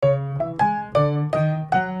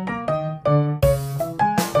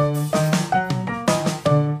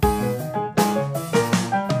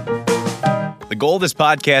goal of this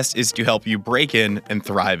podcast is to help you break in and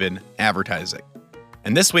thrive in advertising.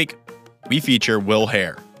 And this week, we feature Will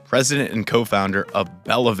Hare, president and co-founder of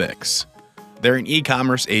Bellavix. They're an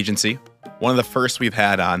e-commerce agency, one of the first we've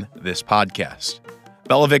had on this podcast.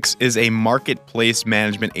 Bellavix is a marketplace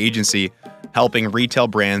management agency helping retail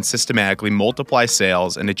brands systematically multiply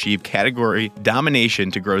sales and achieve category domination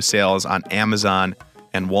to grow sales on Amazon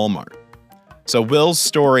and Walmart. So Will's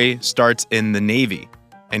story starts in the Navy,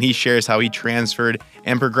 and he shares how he transferred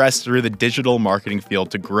and progressed through the digital marketing field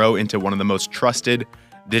to grow into one of the most trusted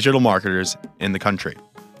digital marketers in the country.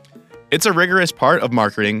 It's a rigorous part of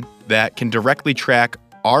marketing that can directly track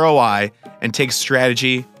ROI and take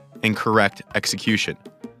strategy and correct execution.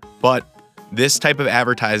 But this type of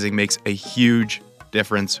advertising makes a huge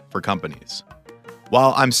difference for companies.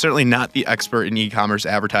 While I'm certainly not the expert in e-commerce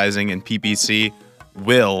advertising and PPC,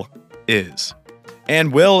 Will is.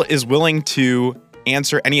 And Will is willing to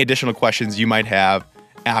answer any additional questions you might have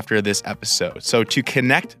after this episode. So to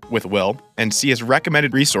connect with Will and see his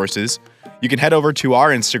recommended resources, you can head over to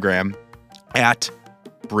our Instagram at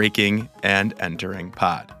Breaking and Entering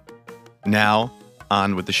Pod. Now,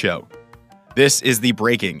 on with the show. This is the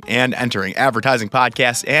Breaking and Entering Advertising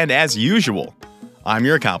Podcast, and as usual, I'm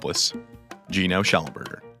your accomplice, Gino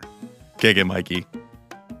Schellenberger. Kick it, Mikey.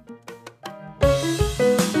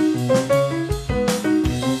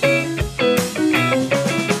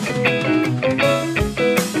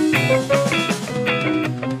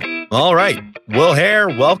 All right, Will Hare,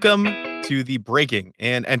 welcome to the Breaking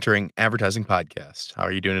and Entering Advertising Podcast. How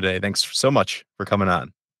are you doing today? Thanks so much for coming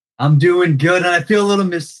on. I'm doing good, and I feel a little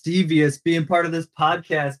mischievous being part of this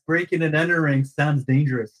podcast. Breaking and entering sounds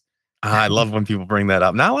dangerous. I love when people bring that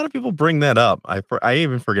up. Not a lot of people bring that up. I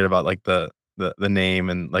even forget about like the name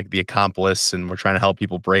and like the accomplice, and we're trying to help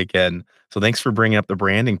people break in. So thanks for bringing up the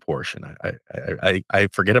branding portion. I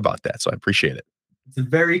forget about that, so I appreciate it. It's a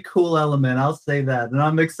very cool element. I'll say that, and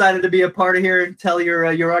I'm excited to be a part of here and tell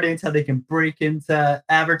your audience how they can break into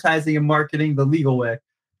advertising and marketing the legal way.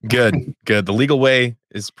 Good. The legal way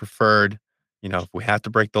is preferred. You know, if we have to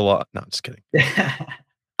break the law. No, I'm just kidding.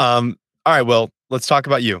 All right, well, let's talk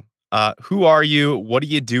about you. Who are you? What do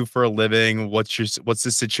you do for a living? What's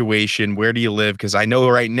the situation? Where do you live? Because I know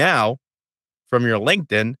right now from your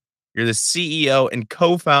LinkedIn, you're the CEO and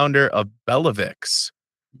co-founder of Bellavix.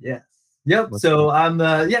 Yes. Yep. So I'm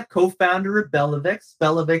the co-founder of Bellavix.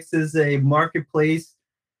 Bellavix is a marketplace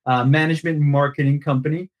management and marketing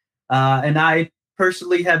company. And I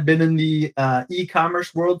personally have been in the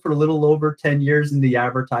e-commerce world for a little over 10 years in the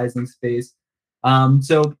advertising space.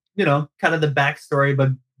 So, you know, kind of the backstory,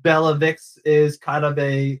 but Bellavix is kind of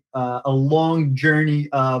a long journey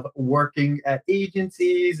of working at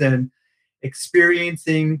agencies and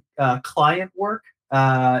experiencing client work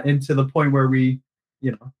into the point where we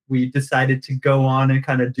decided to go on and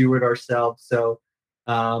kind of do it ourselves. So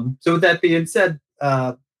with that being said,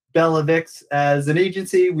 Bellavix, as an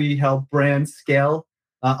agency, we help brands scale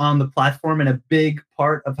on the platform, and a big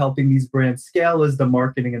part of helping these brands scale is the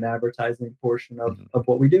marketing and advertising portion of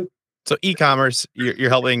what we do. So e-commerce, you're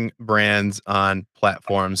helping brands on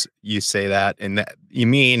platforms. You say that, and that you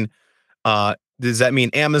mean, does that mean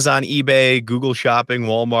Amazon, eBay, Google Shopping,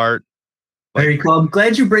 Walmart? Very cool. I'm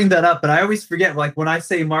glad you bring that up, but I always forget. Like when I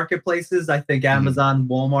say marketplaces, I think Amazon,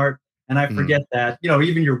 Walmart. And I forget that,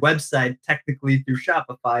 even your website technically through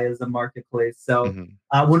Shopify is a marketplace. So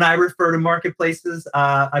when I refer to marketplaces,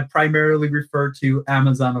 I primarily refer to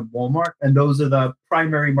Amazon and Walmart. And those are the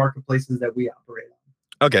primary marketplaces that we operate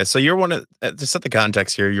on. Okay. So you're to set the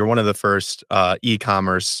context here, you're one of the first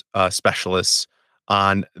e-commerce specialists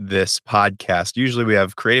on this podcast. Usually we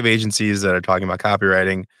have creative agencies that are talking about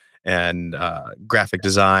copywriting and graphic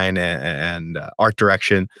design and art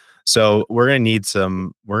direction. So we're gonna need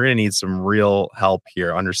some real help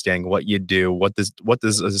here, understanding what you do, what does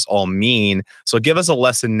this all mean. So give us a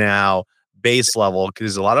lesson now, base level,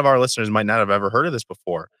 because a lot of our listeners might not have ever heard of this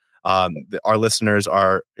before. Our listeners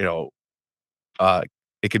are,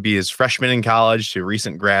 it could be as freshmen in college to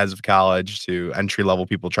recent grads of college to entry level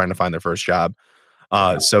people trying to find their first job.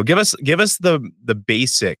 So give us the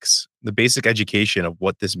basics, the basic education of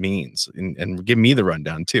what this means, and give me the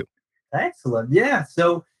rundown too. Excellent. Yeah.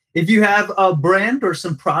 So if you have a brand or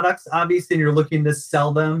some products, obviously, and you're looking to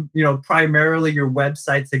sell them, primarily your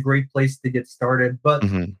website's a great place to get started. But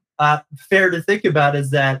fair to think about is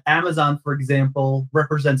that Amazon, for example,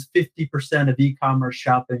 represents 50% of e-commerce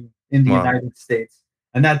shopping in the United States.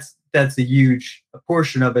 And that's a huge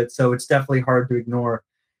portion of it. So it's definitely hard to ignore.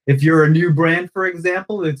 If you're a new brand, for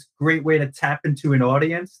example, it's a great way to tap into an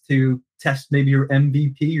audience to test maybe your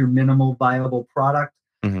MVP, your minimal viable product.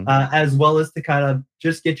 As well as to kind of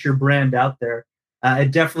just get your brand out there.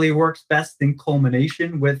 It definitely works best in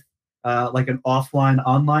culmination with like an offline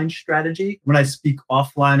online strategy. When I speak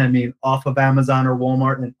offline, I mean off of Amazon or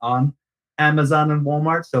Walmart and on Amazon and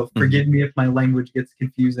Walmart. So forgive me if my language gets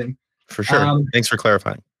confusing. For sure. Thanks for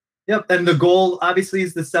clarifying. Yep. And the goal obviously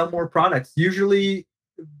is to sell more products. Usually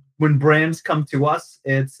when brands come to us,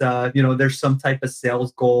 it's, there's some type of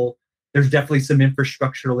sales goal. There's definitely some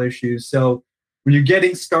infrastructural issues. So when you're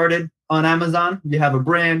getting started on Amazon, you have a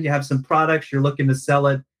brand, you have some products, you're looking to sell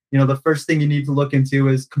it. The first thing you need to look into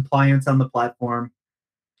is compliance on the platform,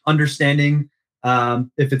 understanding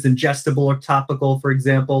if it's ingestible or topical, for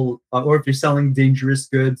example, or if you're selling dangerous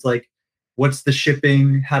goods, like what's the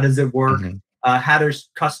shipping, how does it work? How does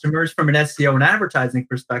customers, from an SEO and advertising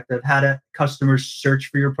perspective, how do customers search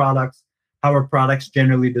for your products? How are products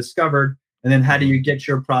generally discovered? And then how do you get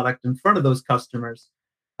your product in front of those customers?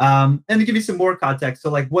 And to give you some more context, so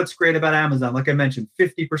like what's great about Amazon, like I mentioned,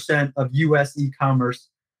 50% of US e-commerce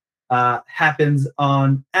happens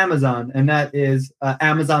on Amazon, and that is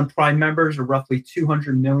Amazon Prime members are roughly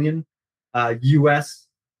 200 million US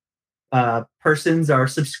persons are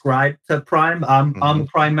subscribed to Prime. I'm a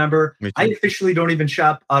Prime member. I officially don't even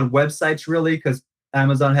shop on websites really because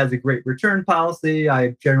Amazon has a great return policy.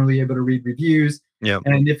 I'm generally able to read reviews.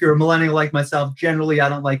 And if you're a millennial like myself, generally I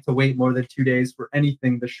don't like to wait more than 2 days for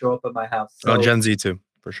anything to show up at my house. So, Gen Z too,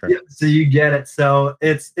 for sure. Yeah, so you get it. So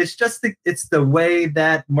it's just it's the way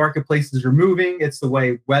that marketplaces are moving. It's the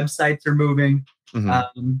way websites are moving.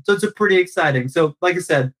 So it's a pretty exciting. So like I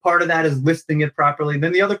said, part of that is listing it properly.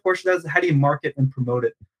 Then the other portion is how do you market and promote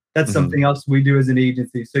it? That's something else we do as an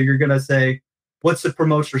agency. So you're going to say, what's the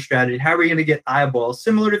promotional strategy? How are we going to get eyeballs?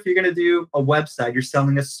 Similar to if you're going to do a website, you're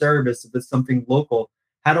selling a service, if it's something local,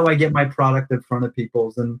 how do I get my product in front of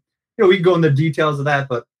people? And we can go into details of that,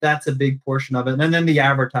 but that's a big portion of it. And then the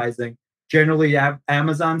advertising. Generally,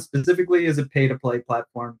 Amazon specifically is a pay-to-play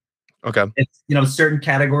platform. Okay. It's, certain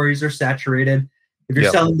categories are saturated. If you're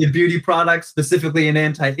selling the beauty products, specifically an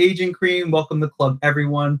anti-aging cream, welcome to the club,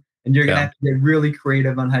 everyone. And you're going to have to get really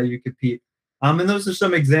creative on how you compete. And those are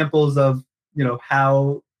some examples of,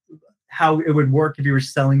 how it would work if you were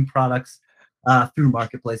selling products through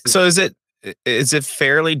marketplaces. So is it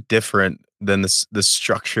fairly different than the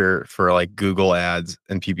structure for like Google ads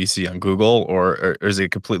and PPC on Google, or is it a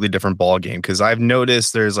completely different ball game? Because I've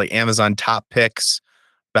noticed there's like Amazon top picks,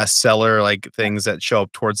 bestseller, like things that show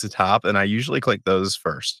up towards the top, and I usually click those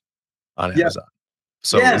first on Amazon.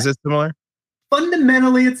 So is it similar?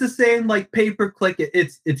 Fundamentally, it's the same. Like pay-per-click,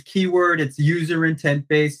 it's keyword, it's user intent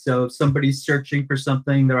based. So if somebody's searching for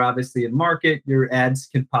something, they're obviously in market, your ads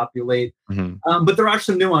can populate. But there are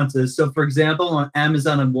some nuances. So for example, on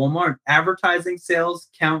Amazon and Walmart, advertising sales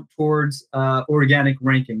count towards organic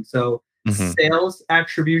ranking. So sales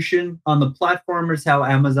attribution on the platform is how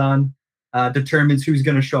Amazon determines who's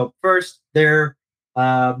going to show up first. Their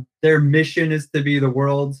mission is to be the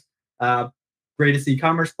world's greatest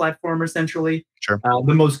e-commerce platform, essentially. Sure.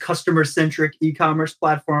 The most customer-centric e-commerce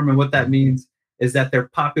platform. And what that means is that they're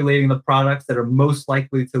populating the products that are most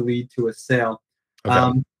likely to lead to a sale.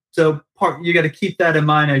 Okay. So you got to keep that in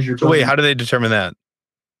mind as you're building. Wait, how do they determine that?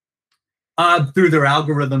 Through their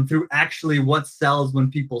algorithm, through actually what sells when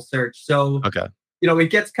people search. So it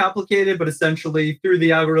gets complicated, but essentially through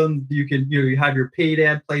the algorithm, you can you have your paid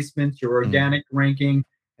ad placements, your organic ranking,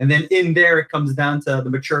 and then in there it comes down to the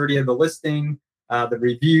maturity of the listing, the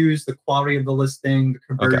reviews, the quality of the listing, the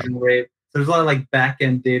conversion rate. So there's a lot of like back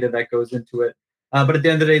end data that goes into it. But at the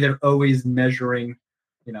end of the day, they're always measuring,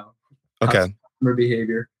 customer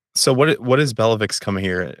behavior. So what is Bellavix coming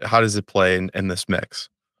here? How does it play in this mix?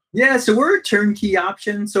 Yeah, so we're a turnkey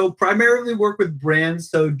option. So primarily work with brands.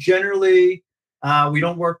 So generally, we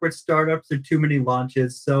don't work with startups or too many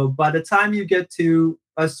launches. So by the time you get to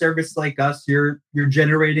a service like us, you're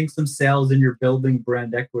generating some sales and you're building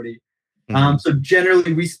brand equity. So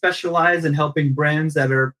generally, we specialize in helping brands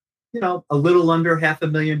that are, a little under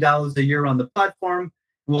 $500,000 a year on the platform.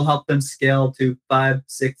 We'll help them scale to $5,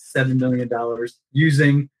 $6, $7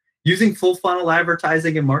 million using full funnel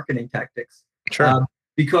advertising and marketing tactics. Sure.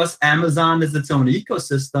 Because Amazon is its own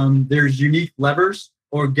ecosystem, there's unique levers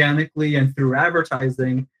organically and through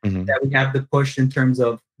advertising that we have to push in terms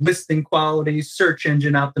of listing quality, search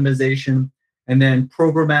engine optimization, and then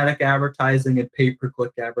programmatic advertising and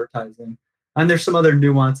pay-per-click advertising. And there's some other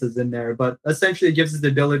nuances in there, but essentially it gives us the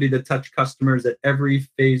ability to touch customers at every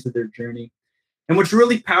phase of their journey. And what's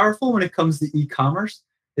really powerful when it comes to e-commerce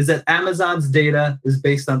is that Amazon's data is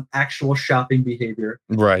based on actual shopping behavior.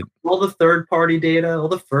 Right. All the third-party data, all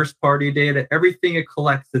the first-party data, everything it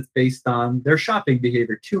collects, it's based on their shopping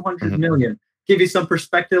behavior. 200 million. Give you some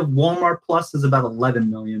perspective, Walmart Plus is about 11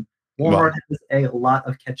 million. Walmart has a lot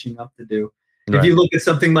of catching up to do. Right. If you look at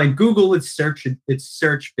something like Google, it's search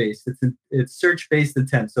based. It's search based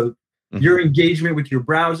intent. So your engagement with your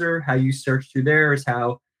browser, how you search through there, is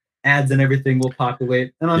how ads and everything will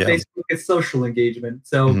populate. And on Facebook, it's social engagement.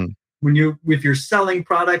 So if you're selling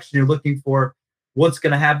products and you're looking for what's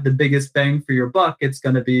going to have the biggest bang for your buck, it's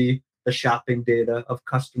going to be the shopping data of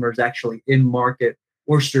customers actually in market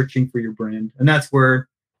or searching for your brand. And that's where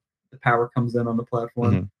the power comes in on the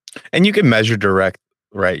platform. And you can measure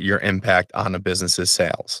your impact on a business's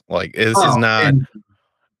sales. Like this is not.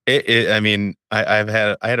 I mean, I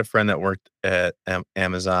had a friend that worked at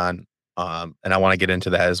Amazon, and I want to get into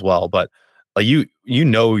that as well. But like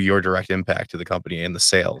your direct impact to the company and the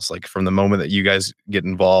sales. Like from the moment that you guys get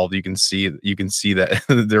involved, you can see that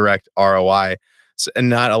the direct ROI, and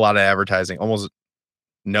not a lot of advertising. Almost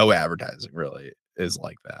no advertising really is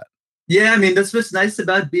like that. Yeah, I mean, that's what's nice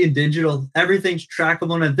about being digital. Everything's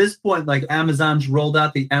trackable. And at this point, like Amazon's rolled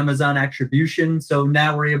out the Amazon attribution. So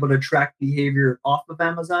now we're able to track behavior off of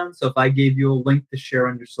Amazon. So if I gave you a link to share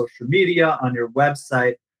on your social media, on your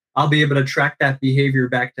website, I'll be able to track that behavior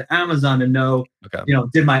back to Amazon and know,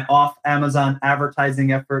 did my off Amazon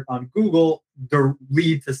advertising effort on Google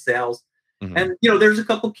lead to sales? And, there's a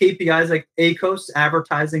couple KPIs like ACOS,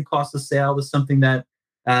 advertising cost of sale, is something that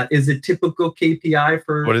is a typical KPI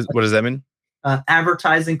for what does that mean?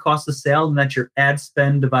 Advertising cost of sale, and that's your ad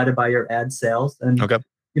spend divided by your ad sales. And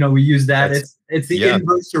we use that. It's the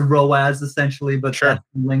inverse of ROAS essentially, but that's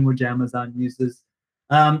the language Amazon uses.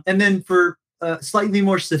 And then for slightly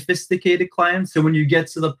more sophisticated clients, so when you get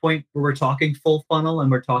to the point where we're talking full funnel and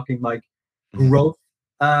we're talking like growth,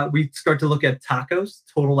 we start to look at TACOS,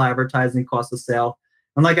 total advertising cost of sale.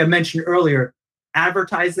 And like I mentioned earlier,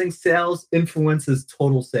 advertising sales influences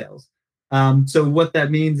total sales. So what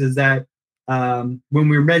that means is that when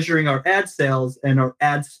we're measuring our ad sales and our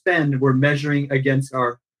ad spend, we're measuring against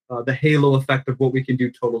our the halo effect of what we can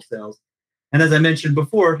do total sales. And as I mentioned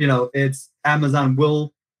before, it's Amazon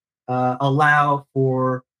will allow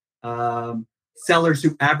for sellers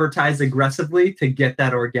who advertise aggressively to get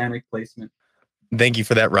that organic placement. Thank you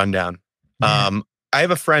for that rundown. I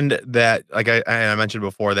have a friend that, like I mentioned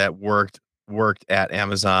before, that worked at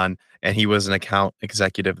Amazon, and he was an account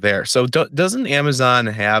executive there. So doesn't Amazon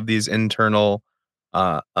have these internal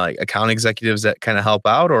like account executives that kind of help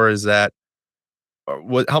out, or is that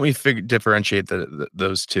help me differentiate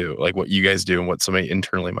those two, like what you guys do and what somebody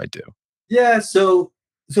internally might do? Yeah. So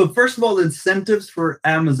first of all, the incentives for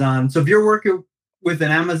Amazon. So if you're working with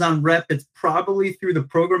an Amazon rep, it's probably through the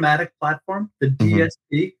programmatic platform, the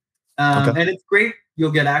DSP. And it's great.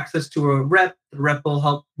 You'll get access to a rep. The rep will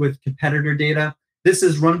help with competitor data. This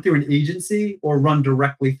is run through an agency or run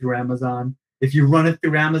directly through Amazon. If you run it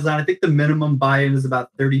through Amazon, I think the minimum buy-in is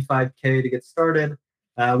about $35K to get started.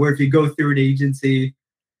 Where if you go through an agency,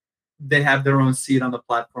 they have their own seat on the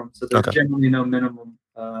platform. So there's generally no minimum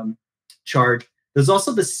charge. There's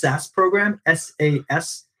also the SaaS program,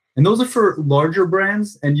 SAS. And those are for larger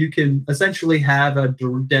brands, and you can essentially have a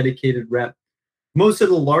dedicated rep. Most of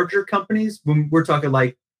the larger companies, when we're talking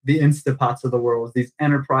like the Instapots of the world, these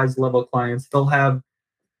enterprise level clients, they'll have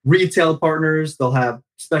retail partners, they'll have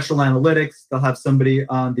special analytics, they'll have somebody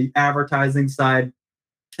on the advertising side,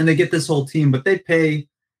 and they get this whole team, but they pay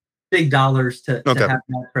big dollars to have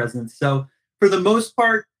that presence. So for the most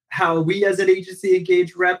part, how we as an agency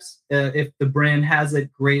engage reps, if the brand has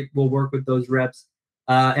it, great, we'll work with those reps.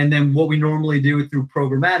 And then what we normally do through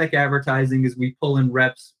programmatic advertising is we pull in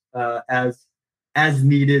reps as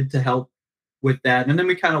needed to help with that. And then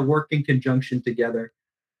we kind of work in conjunction together.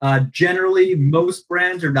 Generally, most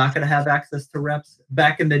brands are not going to have access to reps.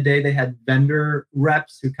 Back in the day, they had vendor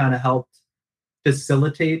reps who kind of helped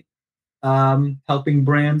facilitate helping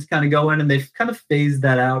brands kind of go in, and they've kind of phased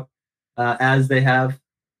that out as they have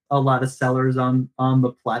a lot of sellers on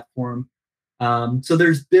the platform. So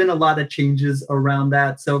there's been a lot of changes around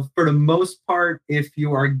that. So for the most part, if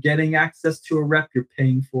you are getting access to a rep, you're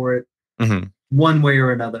paying for it one way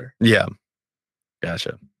or another. Yeah.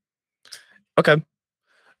 Gotcha. Okay.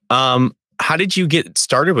 How did you get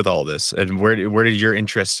started with all this, and where did your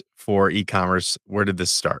interest for e-commerce, where did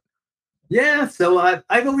this start? Yeah, so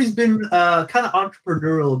I've always been kind of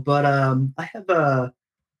entrepreneurial, but I have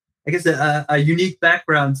a unique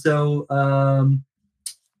background. So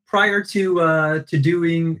prior to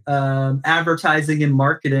doing advertising and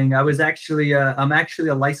marketing, I was actually I'm actually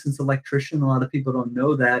a licensed electrician. A lot of people don't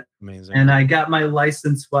know that. Amazing. And I got my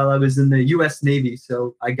license while I was in the U.S. Navy.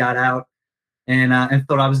 So I got out and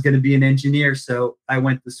thought I was going to be an engineer. So I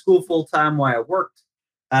went to school full time while I worked,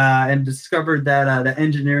 and discovered that the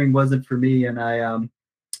engineering wasn't for me. And I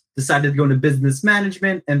decided to go into business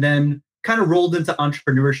management, and then kind of rolled into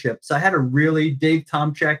entrepreneurship. So I had a really Dave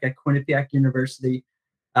Tomchek at Quinnipiac University.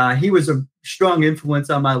 He was a strong influence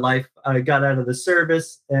on my life. I got out of the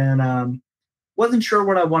service and wasn't sure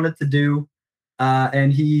what I wanted to do.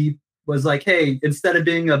 And he was like, hey, instead of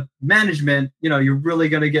being a management, you're really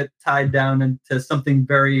going to get tied down into something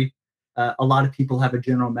very, a lot of people have a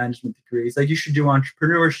general management degree. It's like, you should do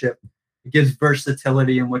entrepreneurship. It gives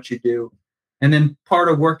versatility in what you do. And then part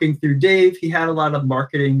of working through Dave, he had a lot of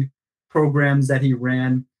marketing programs that he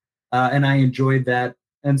ran, and I enjoyed that.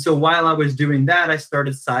 And so while I was doing that, I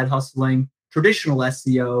started side hustling traditional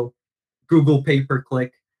SEO, Google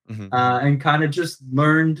pay-per-click, and kind of just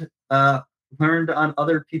learned on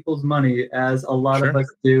other people's money, as a lot of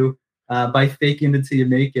us do, by faking it till you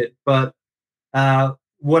make it. But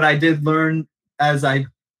what I did learn as I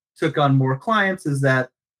took on more clients is that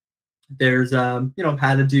there's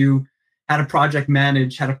how to project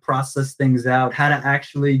manage, how to process things out, how to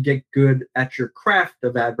actually get good at your craft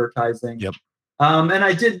of advertising. Yep. And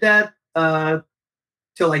I did that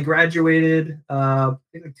till I graduated, I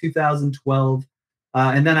think like 2012.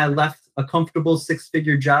 And then I left a comfortable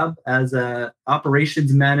 6-figure job as a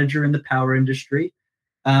operations manager in the power industry,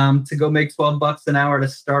 to go make $12 an hour at a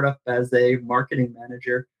startup as a marketing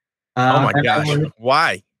manager. Oh my gosh.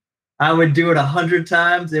 Why? I would do it 100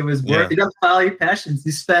 times. It was worth it. You follow your passions.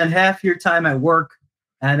 You spend half your time at work,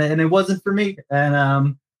 and it wasn't for me.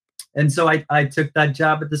 And so I took that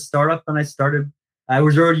job at the startup, and I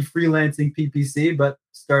was already freelancing PPC, but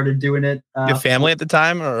started doing it. You have family at the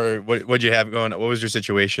time, or what'd you have going? What was your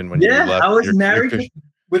situation when you left? I was married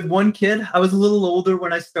with one kid. I was a little older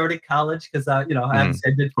when I started college because I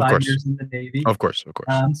did 5 years in the Navy. Of course.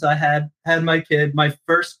 So I had my kid. My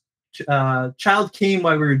first child came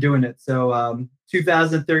while we were doing it. So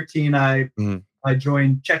 2013, I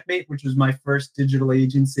joined Checkmate, which was my first digital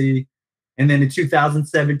agency. And then in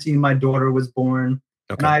 2017, my daughter was born.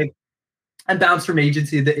 And I bounced from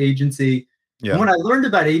agency to agency. Yeah. And when I learned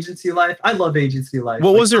about agency life, I love agency life.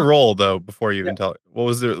 What was your role though, before you even tell it? What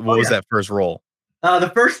was that first role?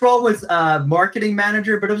 The first role was marketing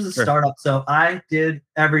manager, but it was a startup. So I did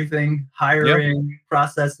everything, hiring,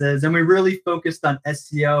 processes, and we really focused on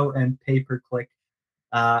SEO and pay-per-click,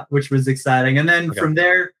 which was exciting. And then from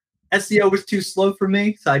there, SEO was too slow for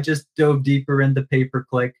me. So I just dove deeper into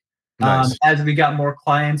pay-per-click. Nice. As we got more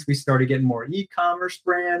clients, we started getting more e-commerce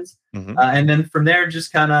brands. And then from there,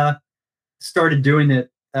 just kind of started doing it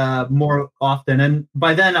more often. And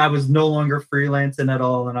by then I was no longer freelancing at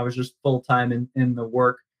all, and I was just full-time in the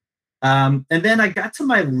work. And then I got to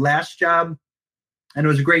my last job, and it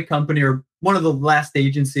was a great company, or one of the last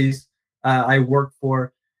agencies I worked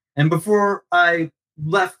for. And before I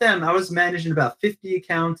left them, I was managing about 50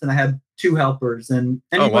 accounts, and I had 2 helpers. And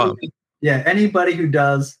anybody who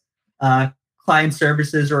does client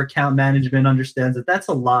services or account management understands that that's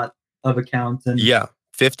a lot of accounts. And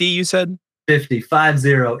 50, you said? 50.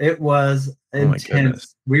 It was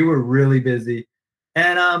intense. We were really busy.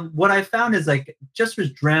 And what I found is just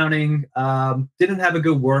was drowning, didn't have a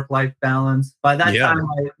good work-life balance. By that time,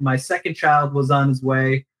 my second child was on his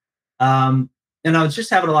way. And I was just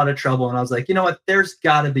having a lot of trouble. And I was like, you know what, there's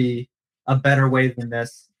got to be a better way than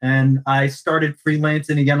this. And I started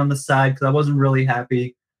freelancing again on the side because I wasn't really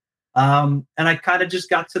happy. And I kind of just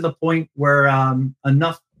got to the point where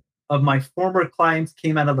enough of my former clients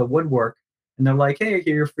came out of the woodwork. And they're like, hey, I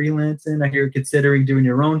hear you're freelancing. I hear you're considering doing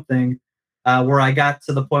your own thing. Where I got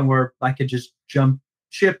to the point where I could just jump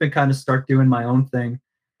ship and kind of start doing my own thing.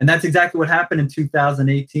 And that's exactly what happened in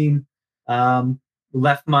 2018.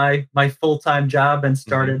 Left my full-time job and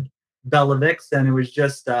started Bellavix. And it was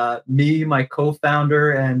just me, my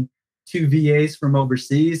co-founder, and 2 VAs from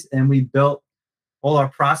overseas. And we built all our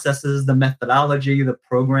processes, the methodology, the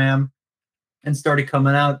program, and started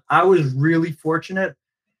coming out. I was really fortunate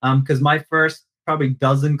because my first probably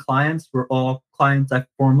dozen clients were all clients I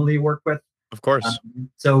formerly worked with. Of course.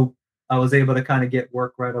 So I was able to kind of get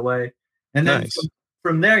work right away. And then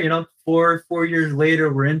from there, 4 years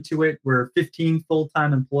later, we're into it. We're 15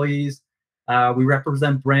 full-time employees. We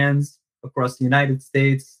represent brands across the United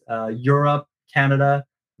States, Europe, Canada,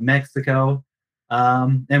 Mexico.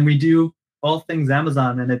 And we do all things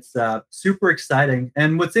Amazon, and it's super exciting.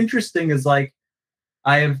 And what's interesting is I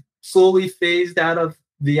have slowly phased out of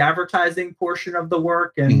the advertising portion of the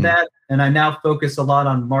work and and I now focus a lot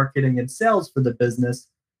on marketing and sales for the business.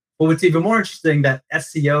 But what's even more interesting, that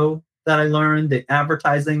SEO that I learned, the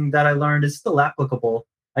advertising that I learned is still applicable.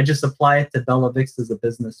 I just apply it to Bellavix as a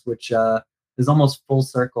business, which is almost full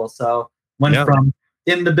circle. So went from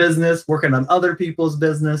in the business, working on other people's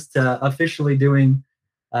business, to officially doing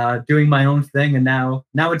doing my own thing, and now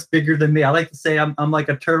it's bigger than me. I like to say I'm like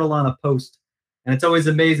a turtle on a post, and it's always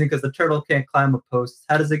amazing because the turtle can't climb a post.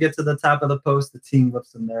 How does it get to the top of the post? The team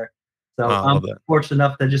lifts him there. So Oh, I I'm love that. fortunate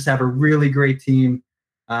enough to just have a really great team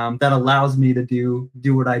that allows me to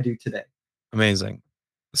do what I do today. Amazing.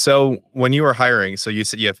 So when you were hiring, so you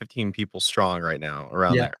said you have 15 people strong right now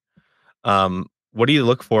around Yeah. there. What do you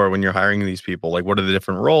look for when you're hiring these people? Like, what are the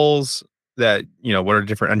different roles that, what are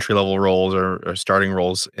different entry level roles or starting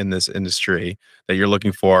roles in this industry that you're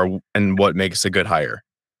looking for, and what makes a good hire?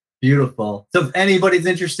 Beautiful. So if anybody's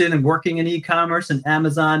interested in working in e-commerce and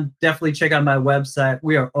Amazon, definitely check out my website.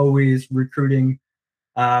 We are always recruiting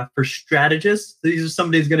for strategists. These are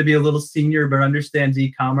somebody who's going to be a little senior but understands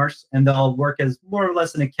e-commerce, and they'll work as more or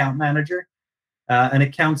less an account manager, an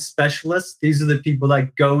account specialist. These are the people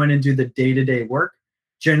that go in and do the day-to-day work.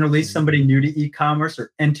 Generally, somebody new to e-commerce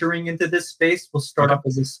or entering into this space will start Okay. off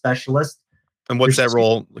as a specialist. And what's that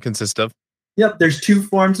role consist of? Yep, there's two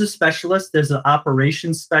forms of specialists. There's an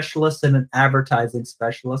operations specialist and an advertising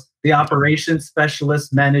specialist. The operations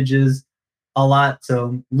specialist manages a lot,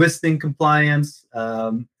 so listing compliance,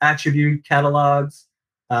 attribute catalogs,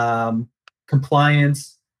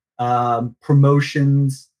 compliance,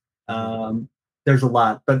 promotions. There's a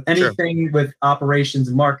lot, but anything with operations,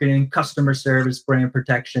 marketing, customer service, brand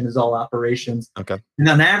protection is all operations. Okay. And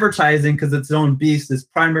then advertising, because it's its own beast, is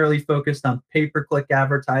primarily focused on pay-per-click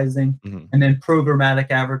advertising and then programmatic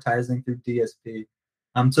advertising through DSP.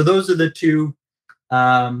 So those are the two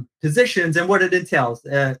positions and what it entails.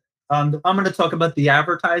 I'm going to talk about the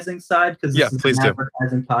advertising side because this is an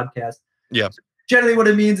advertising podcast. Yeah. Generally, what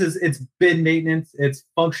it means is it's bid maintenance. It's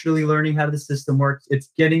functionally learning how the system works. It's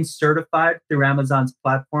getting certified through Amazon's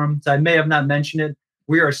platform. So I may have not mentioned it.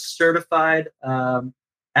 We are a certified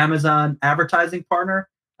Amazon advertising partner.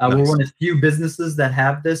 Nice. We're one of the few businesses that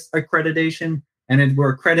have this accreditation, and we're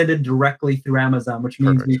accredited directly through Amazon, which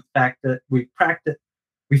means we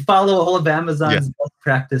follow all of Amazon's best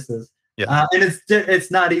practices. Yeah. And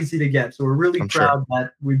it's not easy to get. So we're really proud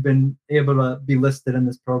that we've been able to be listed in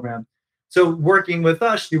this program. So working with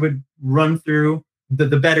us, you would run through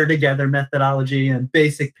the Better Together methodology and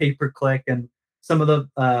basic pay-per-click and some of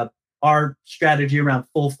the our strategy around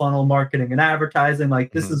full funnel marketing and advertising.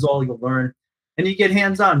 Like this is all you'll learn, and you get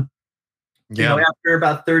hands-on. Yeah. After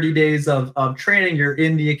about 30 days of training, you're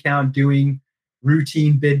in the account doing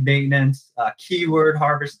routine bid maintenance, keyword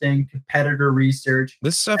harvesting, competitor research.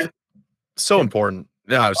 This stuff so important.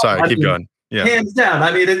 No, sorry, keep going. Yeah. Hands down.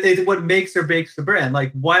 I mean, it's what makes or breaks the brand.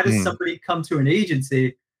 Like, why does somebody come to an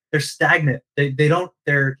agency? They're stagnant. They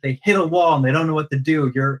hit a wall and they don't know what to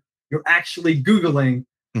do. You're actually Googling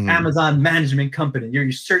Amazon management company.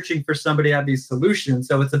 You're searching for somebody to have these solutions.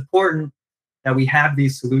 So it's important that we have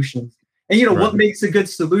these solutions. And what makes a good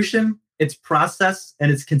solution? It's process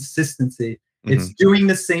and it's consistency. It's doing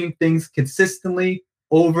the same things consistently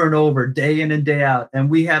over and over, day in and day out. And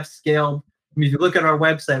we have scaled. I mean, if you look at our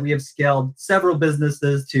website, we have scaled several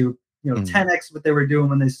businesses to 10x what they were doing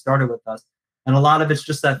when they started with us. And a lot of it's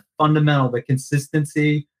just that fundamental, the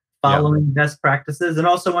consistency, following best practices, and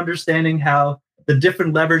also understanding how the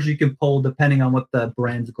different levers you can pull depending on what the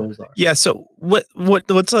brand's goals are. Yeah. So what's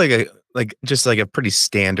just a pretty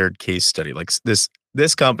standard case study? Like this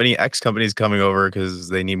company, X company is coming over because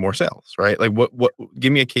they need more sales, right? Like what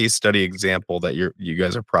give me a case study example that you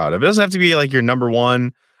guys are proud of. It doesn't have to be like your number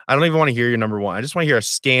one. I don't even want to hear your number one. I just want to hear a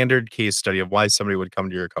standard case study of why somebody would come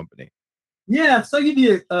to your company. Yeah, so I'll give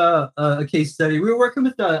you a case study. We were working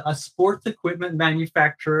with a sports equipment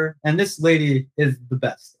manufacturer, and this lady is the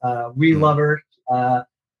best. We love her.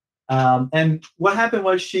 And what happened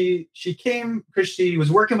was she came because she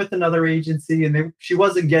was working with another agency, and she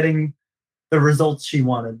wasn't getting the results she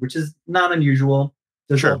wanted, which is not unusual.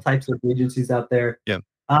 There's all types of agencies out there. Yeah.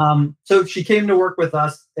 So she came to work with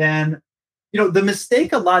us, and the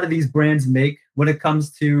mistake a lot of these brands make when it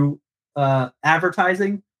comes to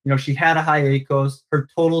advertising, she had a high ACOS, her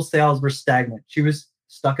total sales were stagnant. She was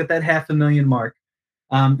stuck at that $500,000 mark.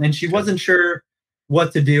 And she wasn't sure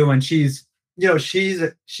what to do. And she's a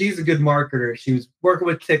good marketer. She was working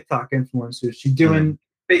with TikTok influencers. She's doing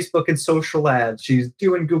Facebook and social ads. She's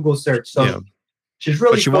doing Google search. So she's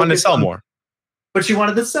really, but she wanted to sell more. But she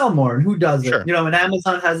wanted to sell more, and who does it? And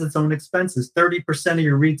Amazon has its own expenses. 30% of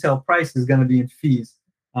your retail price is going to be in fees.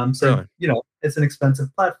 So it's an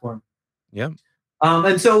expensive platform. Yeah.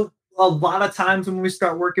 And so a lot of times when we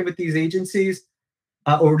start working with these agencies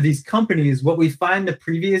or these companies, what we find the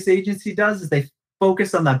previous agency does is they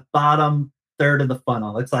focus on that bottom third of the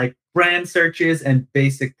funnel. It's like brand searches and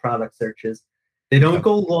basic product searches. They don't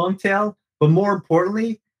go long tail, but more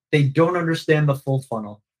importantly, they don't understand the full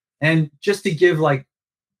funnel. And just to give like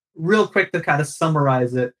real quick to kind of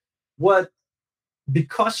summarize it, what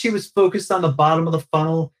because she was focused on the bottom of the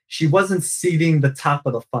funnel, she wasn't seeding the top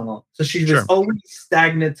of the funnel. So she was Sure. always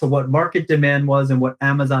stagnant to what market demand was and what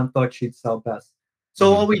Amazon thought she'd sell best.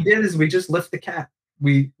 So all we did is we just lift the cap.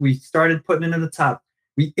 We started putting it in the top.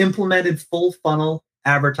 We implemented full funnel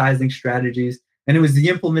advertising strategies, and it was the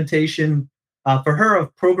implementation for her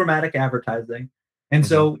of programmatic advertising. And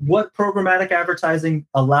so what programmatic advertising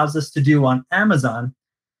allows us to do on Amazon,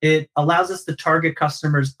 it allows us to target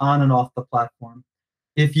customers on and off the platform.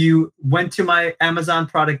 If you went to my Amazon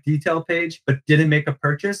product detail page but didn't make a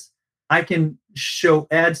purchase, I can show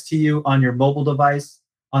ads to you on your mobile device,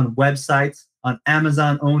 on websites, on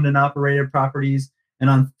Amazon owned and operated properties, and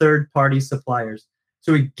on third-party suppliers.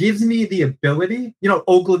 So it gives me the ability,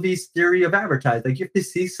 Ogilvy's theory of advertising. Like you have to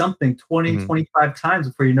see something 20, 25 times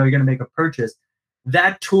before you know you're going to make a purchase.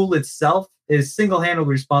 That tool itself is single-handedly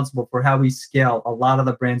responsible for how we scale a lot of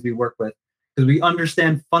the brands we work with, because we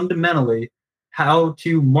understand fundamentally how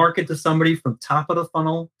to market to somebody from top of the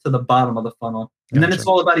funnel to the bottom of the funnel. And then it's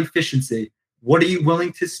all about efficiency. What are you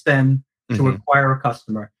willing to spend to acquire a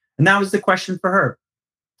customer? And that was the question for her.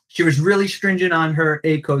 She was really stringent on her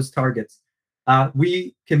ACOS targets.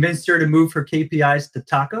 We convinced her to move her KPIs to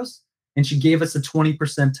tacos, and she gave us a 20%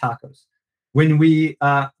 tacos. When we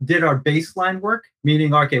did our baseline work,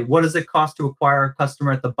 meaning, okay, what does it cost to acquire a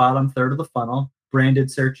customer at the bottom third of the funnel,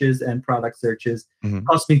 branded searches and product searches,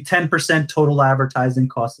 cost me 10% total advertising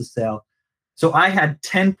cost of sale. So I had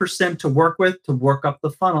 10% to work with to work up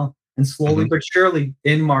the funnel, and slowly but surely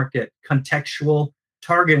in market, contextual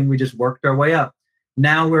targeting, we just worked our way up.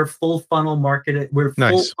 Now we're full funnel marketed. We're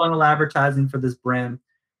full funnel advertising for this brand.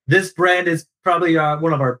 This brand is probably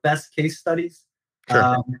one of our best case studies.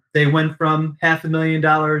 Sure. They went from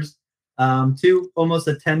 $500,000 to almost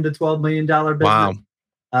a $10 to $12 million business.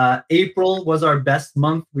 Wow. April was our best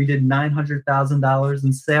month. We did $900,000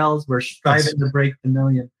 in sales. We're striving to break the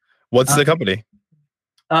million. What's the company?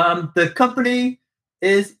 The company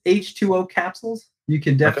is H2O Capsules. You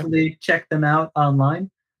can definitely check them out online.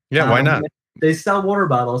 Yeah, why not? They sell water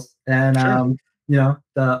bottles, and the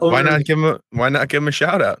owner, why not give them a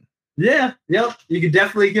shout out? Yeah, yep. You could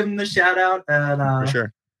definitely give them the shout out, and for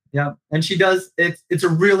sure. Yeah, and she does. It's a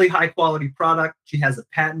really high quality product. She has a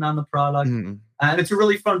patent on the product, and it's a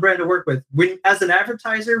really fun brand to work with. When, as an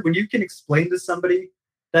advertiser, when you can explain to somebody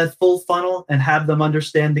that full funnel and have them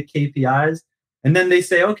understand the KPIs, and then they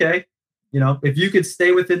say, okay, if you could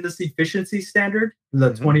stay within this efficiency standard,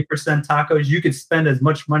 the 20% tacos, you could spend as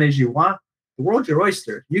much money as you want. The world's your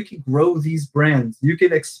oyster. You can grow these brands. You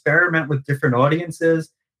can experiment with different audiences,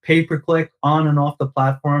 pay-per-click, on and off the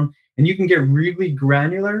platform, and you can get really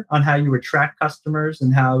granular on how you attract customers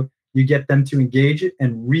and how you get them to engage it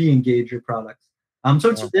and re-engage your products.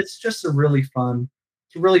 So it's just a really fun,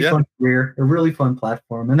 fun career, a really fun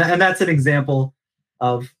platform, and that's an example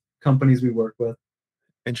of companies we work with.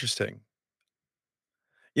 Interesting.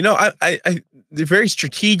 They're very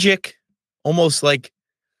strategic, almost like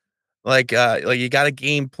you got a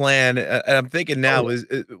game plan. And I'm thinking now,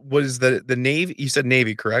 was the Navy? You said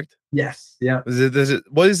Navy, correct? Yes. Yeah.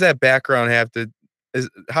 What does that background have to?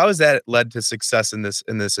 How has that led to success in this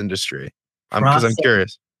industry? Because I'm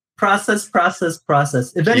curious. Process.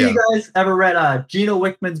 If any of you guys ever read Gino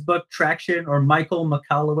Wickman's book Traction or Michael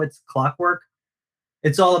Michalowicz Clockwork,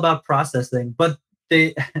 it's all about processing. But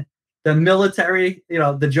the military,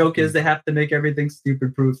 the joke is they have to make everything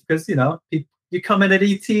stupid proof because you come in at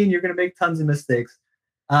 18, you're going to make tons of mistakes.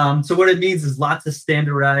 So what it means is lots of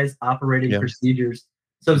standardized operating procedures.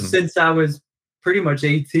 So since I was pretty much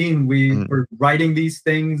 18, we were writing these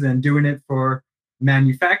things and doing it for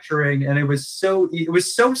manufacturing. And it was so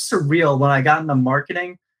surreal when I got into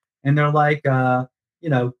marketing, and they're like,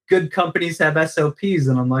 good companies have SOPs.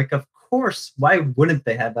 And I'm like, of course, why wouldn't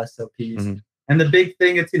they have SOPs? And the big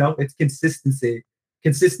thing, it's consistency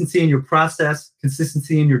in your process,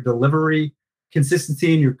 consistency in your delivery,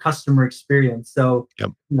 consistency in your customer experience. So,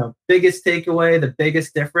 biggest takeaway, the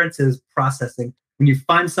biggest difference is processing. When you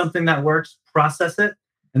find something that works, process it,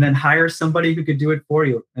 and then hire somebody who could do it for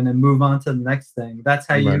you, and then move on to the next thing. That's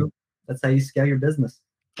how you scale your business.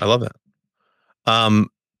 I love that.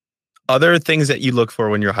 Other things that you look for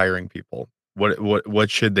when you're hiring people, what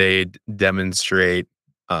should they demonstrate?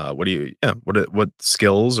 What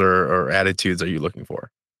skills or attitudes are you looking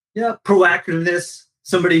for? Yeah, proactiveness,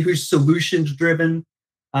 somebody who's solutions driven,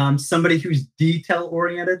 somebody who's detail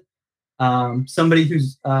oriented, somebody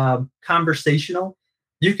who's conversational.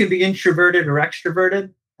 You can be introverted or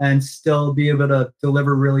extroverted and still be able to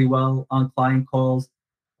deliver really well on client calls.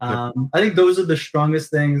 I think those are the strongest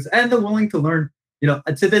things, and the willing to learn.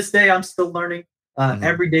 To this day, I'm still learning.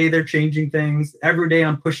 Every day they're changing things. Every day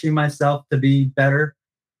I'm pushing myself to be better.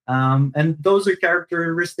 And those are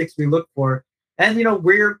characteristics we look for. And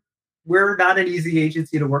we're not an easy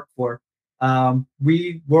agency to work for.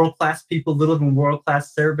 We world-class people live in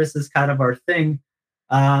world-class service is kind of our thing.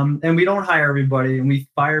 And we don't hire everybody, and we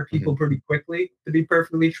fire people pretty quickly, to be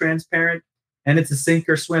perfectly transparent. And it's a sink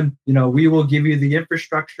or swim. We will give you the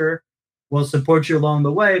infrastructure, we'll support you along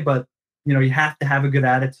the way, but you have to have a good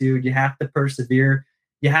attitude. You have to persevere.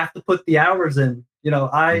 You have to put the hours in.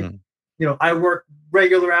 I work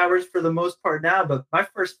regular hours for the most part now, but my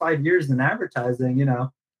first 5 years in advertising,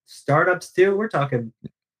 startups too, we're talking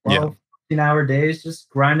 12, 15-hour days, just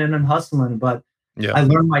grinding and hustling. But I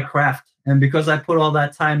learned my craft, and because I put all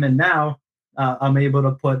that time in now, I'm able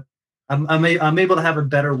to have a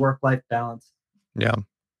better work-life balance. Yeah,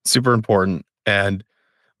 super important. And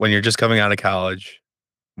when you're just coming out of college,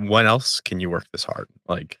 when else can you work this hard?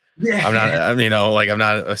 Like, I'm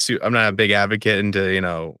not a big advocate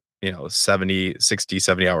into 70, 60,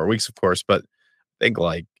 70-hour weeks, of course, but I think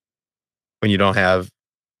like when you don't have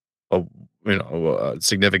a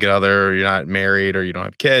significant other, you're not married, or you don't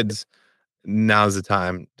have kids, now's the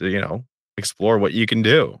time to explore what you can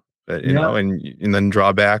do, and then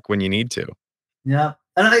draw back when you need to. Yeah.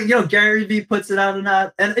 And Gary Vee puts it out, and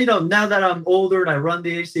now that I'm older and I run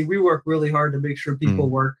the agency, we work really hard to make sure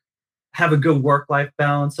people have a good work-life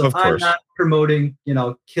balance. So I'm not promoting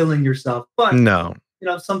killing yourself, but no,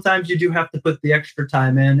 sometimes you do have to put the extra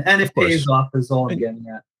time in, and it pays off, is all I'm getting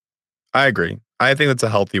at. I agree. I think that's a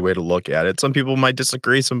healthy way to look at it. Some people might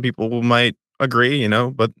disagree, some people might agree,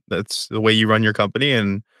 but that's the way you run your company,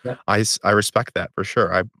 and I respect that for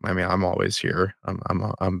sure. I mean, I'm always here.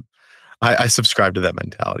 I subscribe to that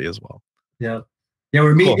mentality as well. Yeah.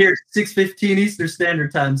 We're meeting here at 6:15 Eastern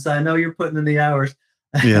Standard Time, so I know you're putting in the hours.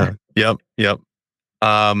 Yeah. Yep.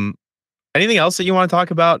 Anything else that you want to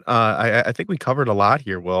talk about? I think we covered a lot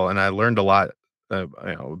here, Will, and I learned a lot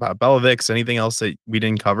about Bellavix. Anything else that we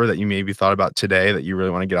didn't cover that you maybe thought about today that you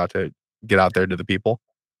really want to get out there to the people?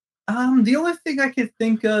 The only thing I could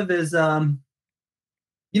think of is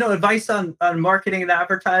advice on marketing and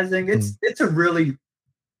advertising. It's a really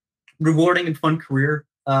rewarding and fun career.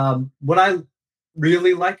 What I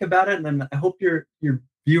really like about it, and I hope your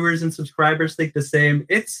viewers and subscribers think the same,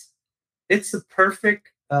 it's a perfect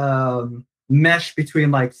mesh between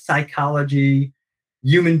like psychology,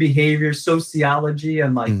 human behavior, sociology,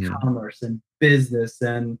 and like commerce and business.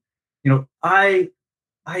 And I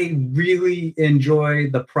really enjoy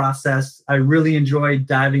the process. I really enjoy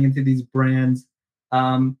diving into these brands,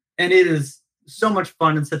 and it is so much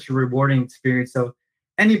fun and such a rewarding experience. So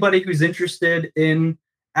anybody who's interested in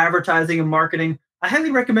advertising and marketing, I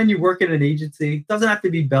highly recommend you work in an agency. It doesn't have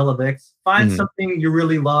to be Bellavix. Find something you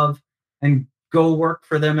really love and go work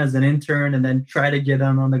for them as an intern, and then try to get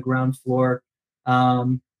on the ground floor.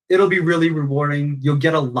 It'll be really rewarding. You'll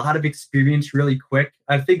get a lot of experience really quick.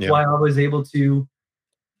 I think why I was able to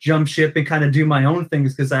jump ship and kind of do my own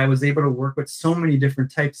things, because I was able to work with so many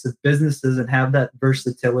different types of businesses and have that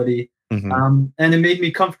versatility. And it made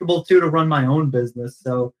me comfortable too to run my own business.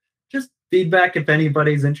 So just feedback if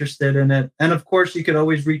anybody's interested in it. And of course, you could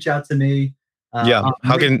always reach out to me.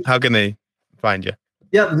 How can they find you?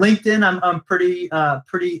 Yeah, LinkedIn. I'm pretty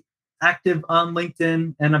active on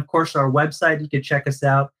LinkedIn, and of course our website. You can check us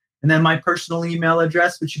out. And then my personal email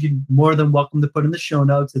address, which you can more than welcome to put in the show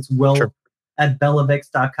notes. It's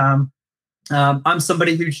will@bellavix.com. I'm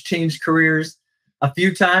somebody who's changed careers a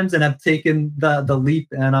few times and have taken the leap,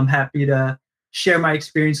 and I'm happy to share my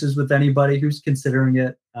experiences with anybody who's considering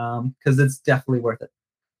it, because it's definitely worth it.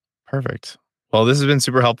 Perfect. Well, this has been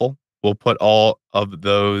super helpful. We'll put all of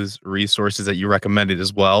those resources that you recommended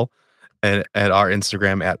as well at our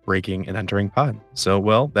Instagram at Breaking and Entering Pod. So,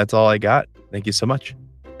 well, that's all I got. Thank you so much.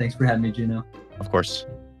 Thanks for having me, Juno. Of course.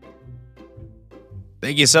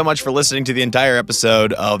 Thank you so much for listening to the entire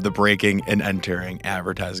episode of the Breaking and Entering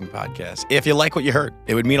Advertising Podcast. If you like what you heard,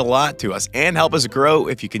 it would mean a lot to us and help us grow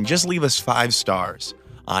if you can just leave us 5 stars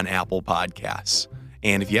on Apple Podcasts.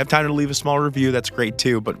 And if you have time to leave a small review, that's great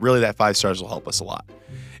too, but really that 5 stars will help us a lot.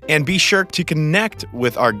 And be sure to connect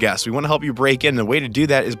with our guests. We want to help you break in. And the way to do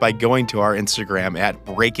that is by going to our Instagram at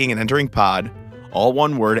Breaking and Entering Pod, all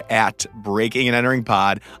one word, at Breaking and Entering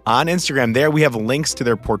Pod on Instagram. There we have links to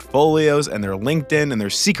their portfolios and their LinkedIn and their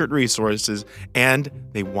secret resources, and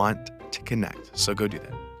they want to connect. So go do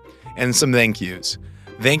that. And some thank yous.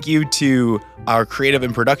 Thank you to our creative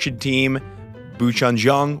and production team, Buchun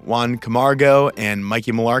Jung, Juan Camargo, and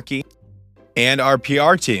Mikey Malarkey. And our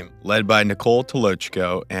PR team, led by Nicole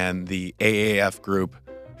Tolochko and the AAF group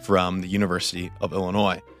from the University of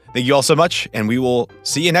Illinois. Thank you all so much, and we will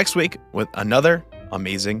see you next week with another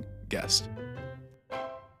amazing guest.